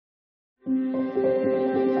Hello,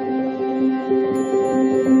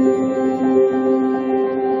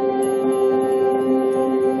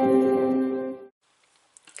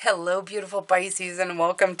 beautiful Pisces, and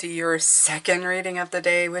welcome to your second reading of the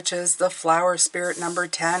day, which is the flower spirit number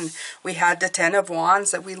 10. We had the 10 of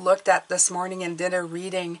Wands that we looked at this morning and did a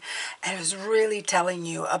reading, and it was really telling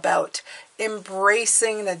you about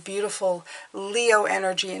embracing that beautiful Leo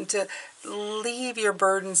energy and to leave your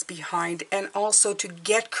burdens behind, and also to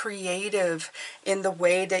get creative in the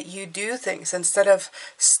way that you do things. Instead of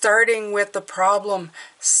starting with the problem,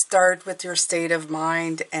 start with your state of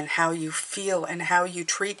mind and how you feel and how you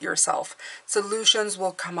treat yourself. Solutions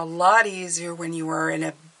will come a lot easier when you are in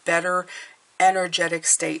a better energetic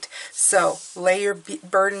state. So lay your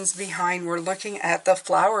burdens behind. We're looking at the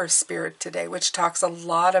flower spirit today, which talks a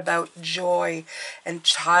lot about joy and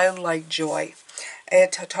childlike joy.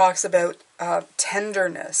 It talks about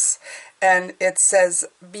tenderness, and it says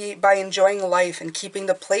by enjoying life and keeping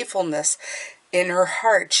the playfulness in her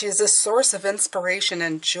heart. She is a source of inspiration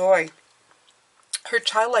and joy. Her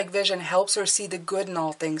childlike vision helps her see the good in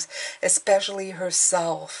all things, especially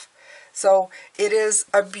herself. So it is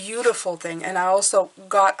a beautiful thing. And I also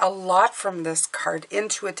got a lot from this card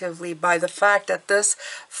intuitively by the fact that this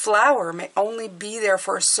flower may only be there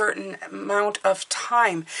for a certain amount of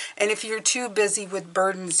time. And if you're too busy with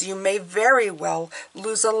burdens, you may very well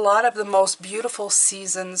lose a lot of the most beautiful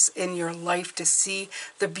seasons in your life to see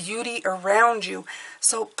the beauty around you.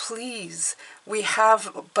 So please, we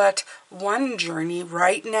have but one journey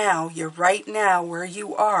right now. You're right now where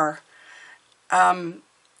you are.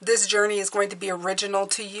 This journey is going to be original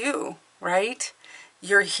to you, right?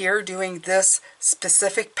 You're here doing this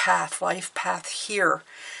specific path, life path here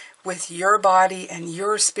with your body and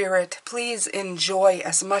your spirit. Please enjoy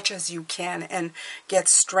as much as you can and get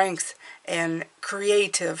strength and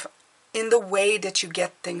creative in the way that you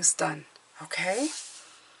get things done, okay?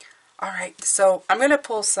 All right, so I'm going to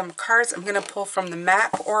pull some cards. I'm going to pull from the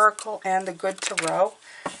Map Oracle and the Good Tarot.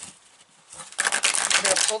 I'm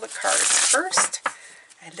going to pull the cards first.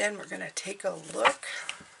 And then we're going to take a look.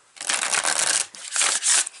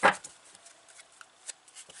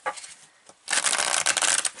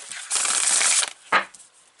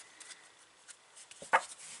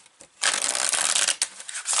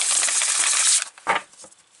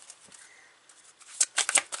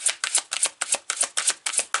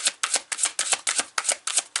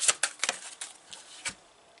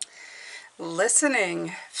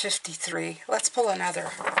 Listening, 53. Let's pull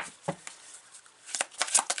another.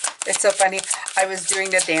 It's so funny. I was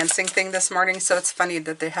doing the dancing thing this morning, so it's funny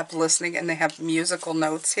that they have listening and they have musical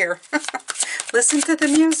notes here. Listen to the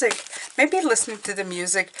music. Maybe listening to the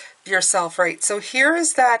music yourself, right? So here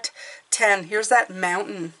is that 10. Here's that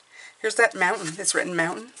mountain. Here's that mountain. It's written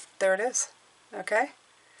mountain. There it is. Okay?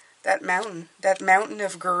 That mountain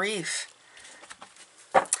of grief.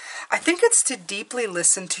 I think it's to deeply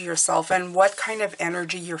listen to yourself and what kind of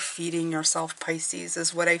energy you're feeding yourself, Pisces,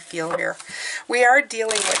 is what I feel here. We are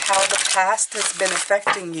dealing with how the past has been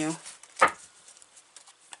affecting you.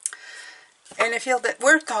 And I feel that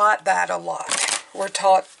we're taught that a lot. We're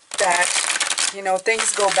taught that, you know,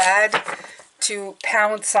 things go bad, to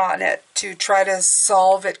pounce on it, to try to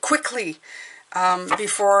solve it quickly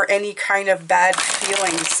before any kind of bad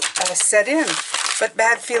feelings set in. But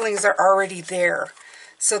bad feelings are already there.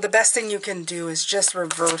 So the best thing you can do is just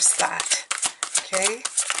reverse that, okay?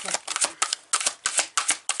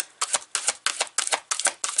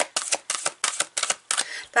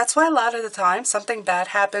 That's why a lot of the time something bad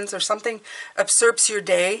happens or something usurps your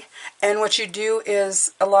day, and what you do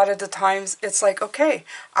is a lot of the times it's like, okay,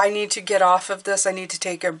 I need to get off of this, I need to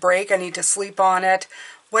take a break, I need to sleep on it,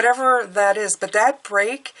 whatever that is. But that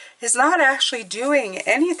break is not actually doing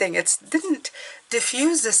anything. It didn't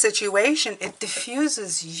diffuse the situation. It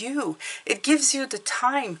diffuses you. It gives you the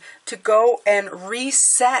time to go and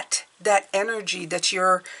reset that energy that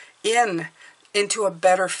you're in into a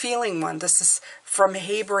better feeling one. This is from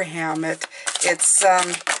Abraham. It's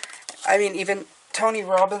I mean, even Tony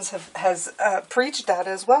Robbins has preached that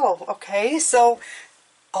as well. Okay, so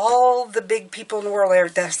all the big people in the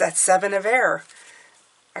world, there's that 7 of air.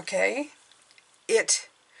 Okay, it's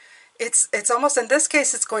almost, in this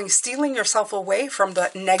case, it's stealing yourself away from the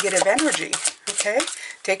negative energy. Okay,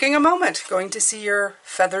 taking a moment, going to see your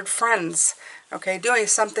feathered friends. Okay, doing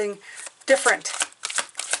something different.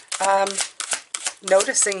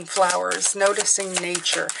 Noticing flowers, noticing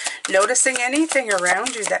nature, noticing anything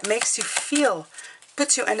around you that makes you feel,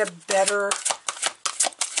 puts you in a better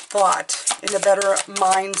thought, in a better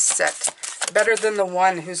mindset, better than the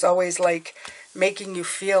one who's always like making you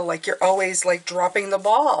feel like you're always like dropping the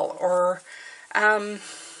ball, or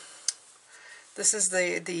This is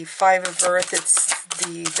the Five of Earth. It's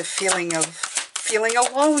the feeling of feeling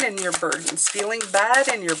alone in your burdens, feeling bad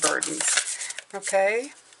in your burdens. Okay?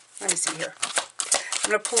 Let me see here. I'm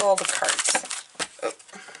going to pull all the cards. Oh.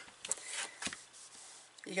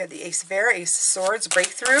 You got the Ace of Air, Ace of Swords,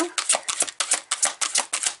 breakthrough.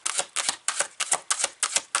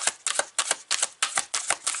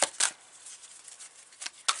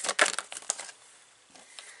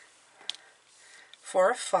 Four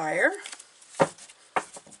of Fire.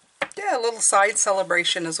 Yeah, a little side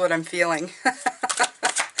celebration is what I'm feeling.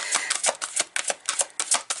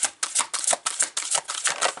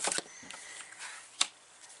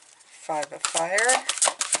 Five of Fire.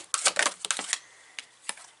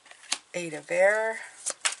 Eight of Air.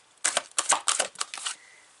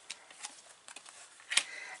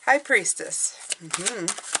 High Priestess.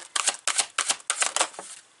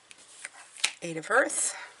 Eight of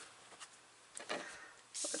Earth.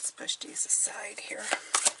 Let's push these aside here.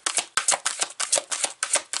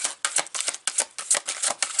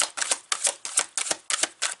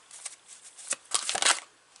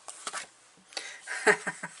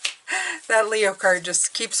 That Leo card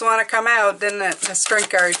just keeps wanting to come out, doesn't it? The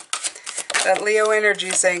Strength card. That Leo energy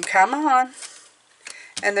saying, come on.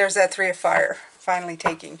 And there's that Three of Fire. Finally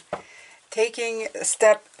taking a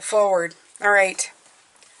step forward. All right.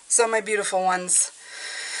 So my beautiful ones.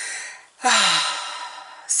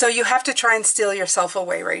 So you have to try and steal yourself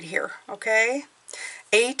away right here. Okay?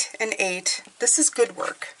 8 and 8. This is good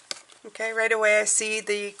work. Okay? Right away I see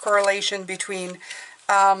the correlation between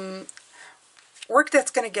work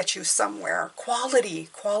that's going to get you somewhere. Quality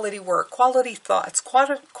work, quality thoughts,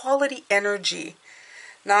 quality energy,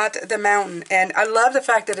 not the mountain. And I love the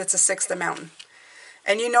fact that it's a 6th, the mountain.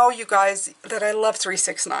 And you know, you guys, that I love 3,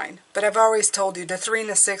 6, 9. But I've always told you the 3 and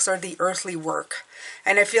the 6 are the earthly work.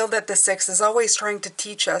 And I feel that the 6 is always trying to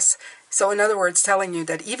teach us. So in other words, telling you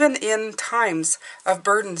that even in times of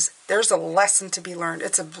burdens, there's a lesson to be learned.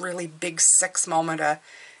 It's a really big 6 moment.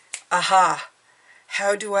 Aha,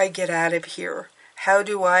 how do I get out of here? How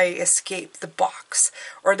do I escape the box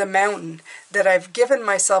or the mountain that I've given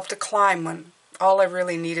myself to climb when all I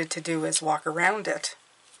really needed to do is walk around it?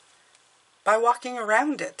 By walking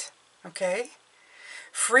around it, okay?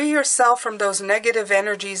 Free yourself from those negative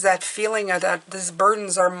energies, that feeling of that these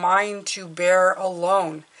burdens are mine to bear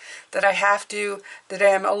alone. That I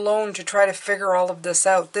am alone to try to figure all of this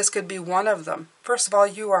out. This could be one of them. First of all,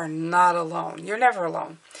 you are not alone. You're never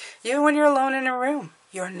alone. Even when you're alone in a room,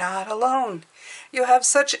 you're not alone. You have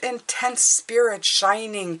such intense spirit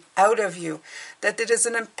shining out of you that it is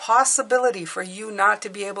an impossibility for you not to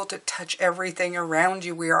be able to touch everything around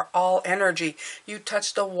you. We are all energy. You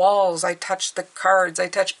touch the walls. I touch the cards. I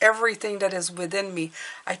touch everything that is within me.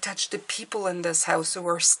 I touch the people in this house who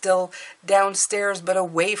are still downstairs but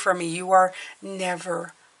away from me. You are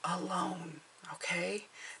never alone, okay?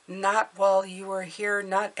 Not while you are here,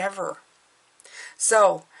 not ever.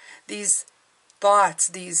 So, these thoughts,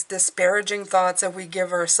 these disparaging thoughts that we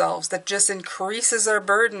give ourselves that just increases our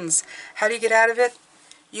burdens. How do you get out of it?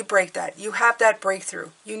 You break that. You have that breakthrough.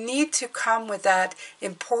 You need to come with that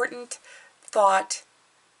important thought,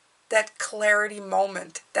 that clarity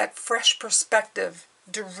moment, that fresh perspective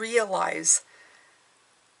to realize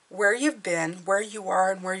where you've been, where you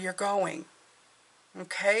are, and where you're going.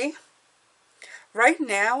 Okay? Right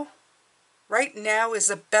now is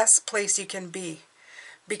the best place you can be,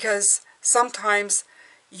 because sometimes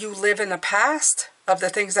you live in the past of the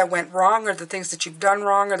things that went wrong, or the things that you've done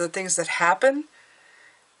wrong, or the things that happen,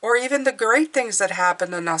 or even the great things that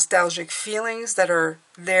happen, the nostalgic feelings that are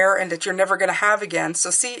there and that you're never going to have again.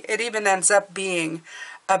 So see, it even ends up being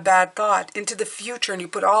a bad thought into the future, and you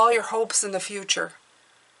put all your hopes in the future.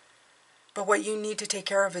 But what you need to take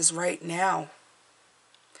care of is right now.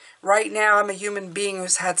 Right now, I'm a human being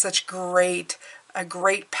who's had such a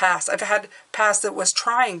great past. I've had past that was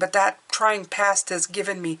trying, but that trying past has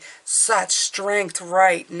given me such strength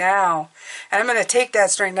right now. And I'm going to take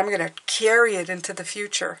that strength and I'm going to carry it into the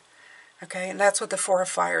future. Okay, and that's what the Four of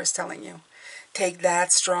Fire is telling you. Take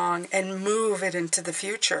that strong and move it into the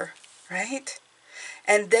future, right?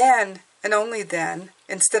 And then, and only then,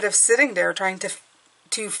 instead of sitting there trying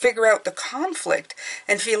to figure out the conflict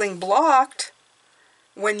and feeling blocked,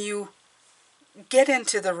 when you get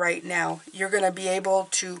into the right now, you're going to be able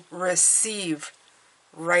to receive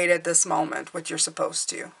right at this moment what you're supposed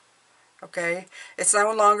to. Okay? It's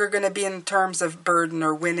no longer going to be in terms of burden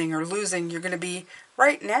or winning or losing. You're going to be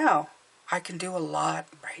right now. I can do a lot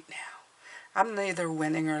right now. I'm neither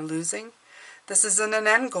winning or losing. This isn't an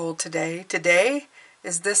end goal today. Today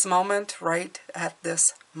is this moment right at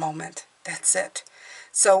this moment. That's it.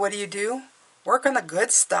 So what do? Work on the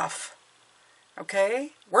good stuff. Okay?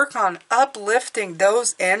 Work on uplifting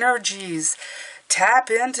those energies. Tap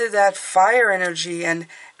into that fire energy and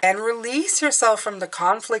release yourself from the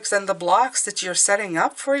conflicts and the blocks that you're setting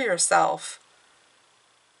up for yourself.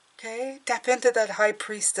 Okay? Tap into that high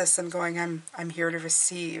priestess and going, I'm here to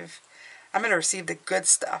receive. I'm going to receive the good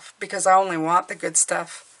stuff because I only want the good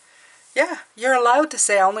stuff. Yeah, you're allowed to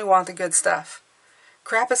say I only want the good stuff.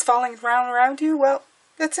 Crap is falling around you? Well,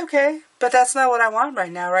 it's okay. But that's not what I want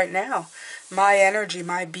right now. Right now, my energy,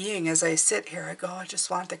 my being, as I sit here, I go, I just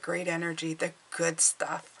want the great energy, the good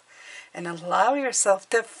stuff. And allow yourself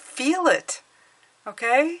to feel it.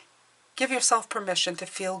 Okay? Give yourself permission to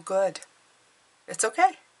feel good. It's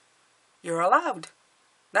okay. You're allowed.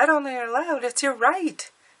 Not only are you allowed, it's your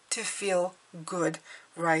right to feel good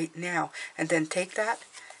right now. And then take that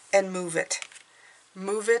and move it.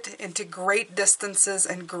 Move it into great distances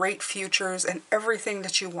and great futures and everything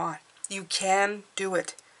that you want. You can do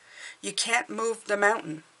it. You can't move the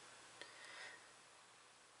mountain,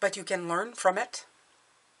 but you can learn from it.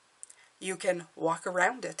 You can walk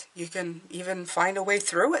around it. You can even find a way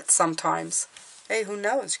through it sometimes. Hey, who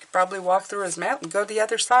knows? You could probably walk through his mountain, go the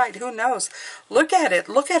other side. Who knows? Look at it.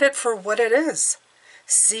 Look at it for what it is.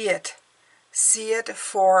 See it. See it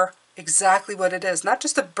for exactly what it is. Not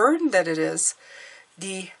just a burden that it is.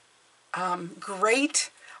 The great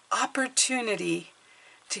opportunity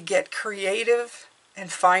to get creative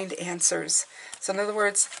and find answers. So in other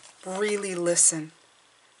words, really listen.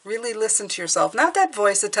 Really listen to yourself. Not that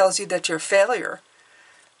voice that tells you that you're a failure,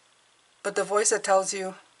 but the voice that tells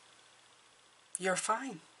you you're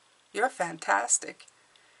fine. You're fantastic.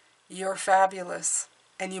 You're fabulous.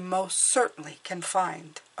 And you most certainly can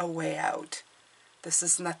find a way out. This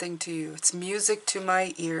is nothing to you. It's music to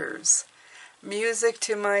my ears. Music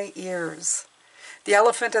to my ears. The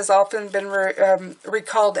elephant has often been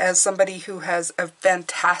recalled as somebody who has a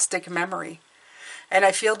fantastic memory. And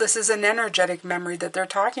I feel this is an energetic memory that they're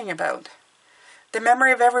talking about. The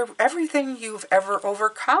memory of everything you've ever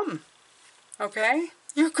overcome. Okay?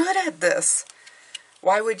 You're good at this.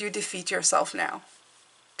 Why would you defeat yourself now?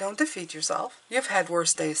 Don't defeat yourself. You've had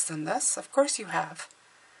worse days than this. Of course you have.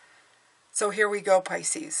 So here we go,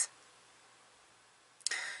 Pisces.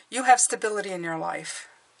 You have stability in your life.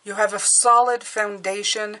 You have a solid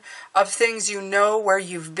foundation of things you know where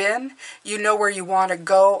you've been. You know where you want to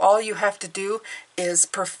go. All you have to do is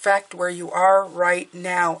perfect where you are right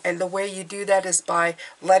now. And the way you do that is by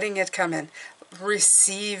letting it come in.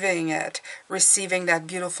 Receiving it. Receiving that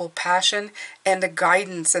beautiful passion and the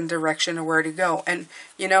guidance and direction of where to go. And,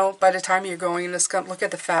 you know, by the time you're going in this, look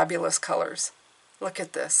at the fabulous colors. Look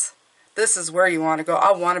at this. This is where you want to go.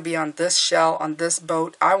 I want to be on this shell, on this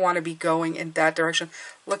boat. I want to be going in that direction.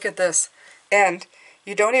 Look at this. And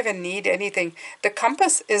you don't even need anything. The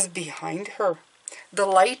compass is behind her. The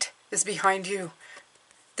light is behind you.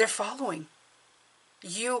 They're following.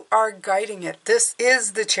 You are guiding it. This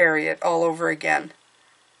is the chariot all over again.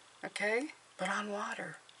 Okay? But on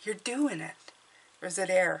water. You're doing it. Or is it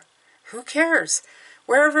air? Who cares?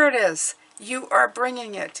 Wherever it is. You are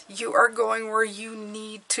bringing it. You are going where you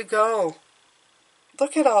need to go.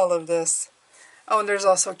 Look at all of this. Oh, and there's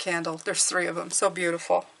also a candle. There's 3 of them. So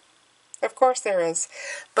beautiful. Of course there is.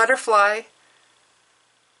 Butterfly.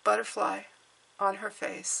 Butterfly on her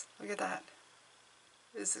face. Look at that.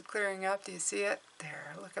 Is it clearing up? Do you see it?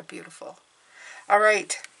 There. Look how beautiful. All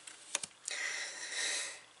right.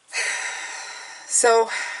 So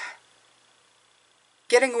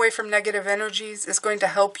getting away from negative energies is going to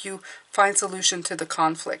help you find solution to the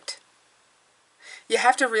conflict. You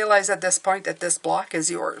have to realize at this point that this block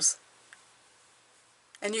is yours.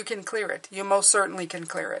 And you can clear it. You most certainly can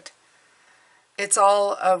clear it. It's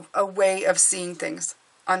all a way of seeing things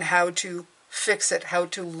on how to fix it, how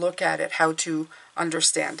to look at it, how to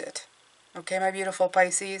understand it. Okay, my beautiful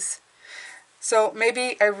Pisces? So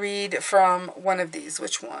maybe I read from one of these.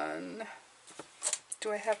 Which one?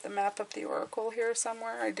 Do I have the map of the oracle here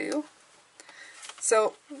somewhere? I do.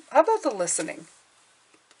 So, how about the listening?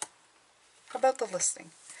 How about the listening?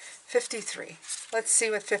 53. Let's see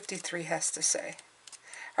what 53 has to say.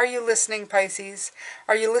 Are you listening, Pisces?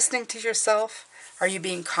 Are you listening to yourself? Are you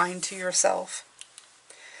being kind to yourself?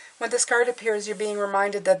 When this card appears, you're being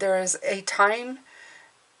reminded that there is a time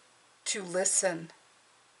to listen.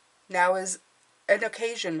 Now is an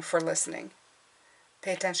occasion for listening.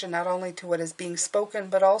 Pay attention not only to what is being spoken,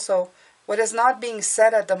 but also what is not being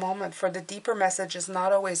said at the moment, for the deeper message is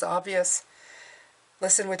not always obvious.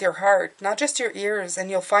 Listen with your heart, not just your ears, and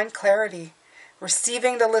you'll find clarity.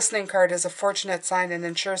 Receiving the listening card is a fortunate sign and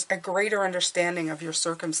ensures a greater understanding of your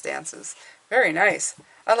circumstances. Very nice.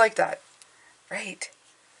 I like that. Right.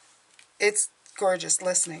 It's gorgeous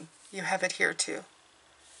listening. you have it here too.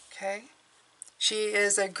 Okay? She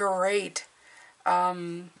is a great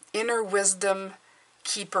inner wisdom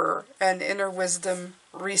keeper and inner wisdom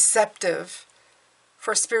receptive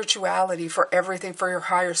for spirituality, for everything, for your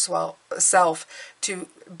higher self, to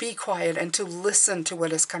be quiet and to listen to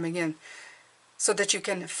what is coming in so that you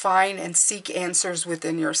can find and seek answers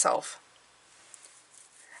within yourself.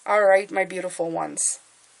 All right, my beautiful ones.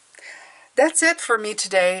 That's it for me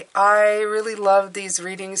today. I really love these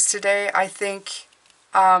readings today. I think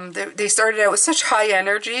they started out with such high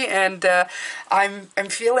energy, and I'm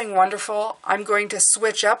feeling wonderful. I'm going to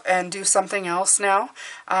switch up and do something else now,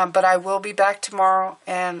 but I will be back tomorrow,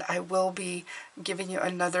 and I will be giving you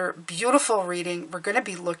another beautiful reading. We're going to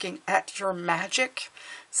be looking at your magic,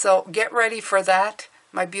 so get ready for that,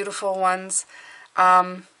 my beautiful ones.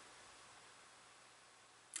 I'm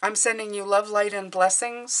sending you love, light, and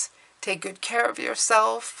blessings. Take good care of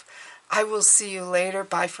yourself. I will see you later.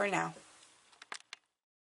 Bye for now.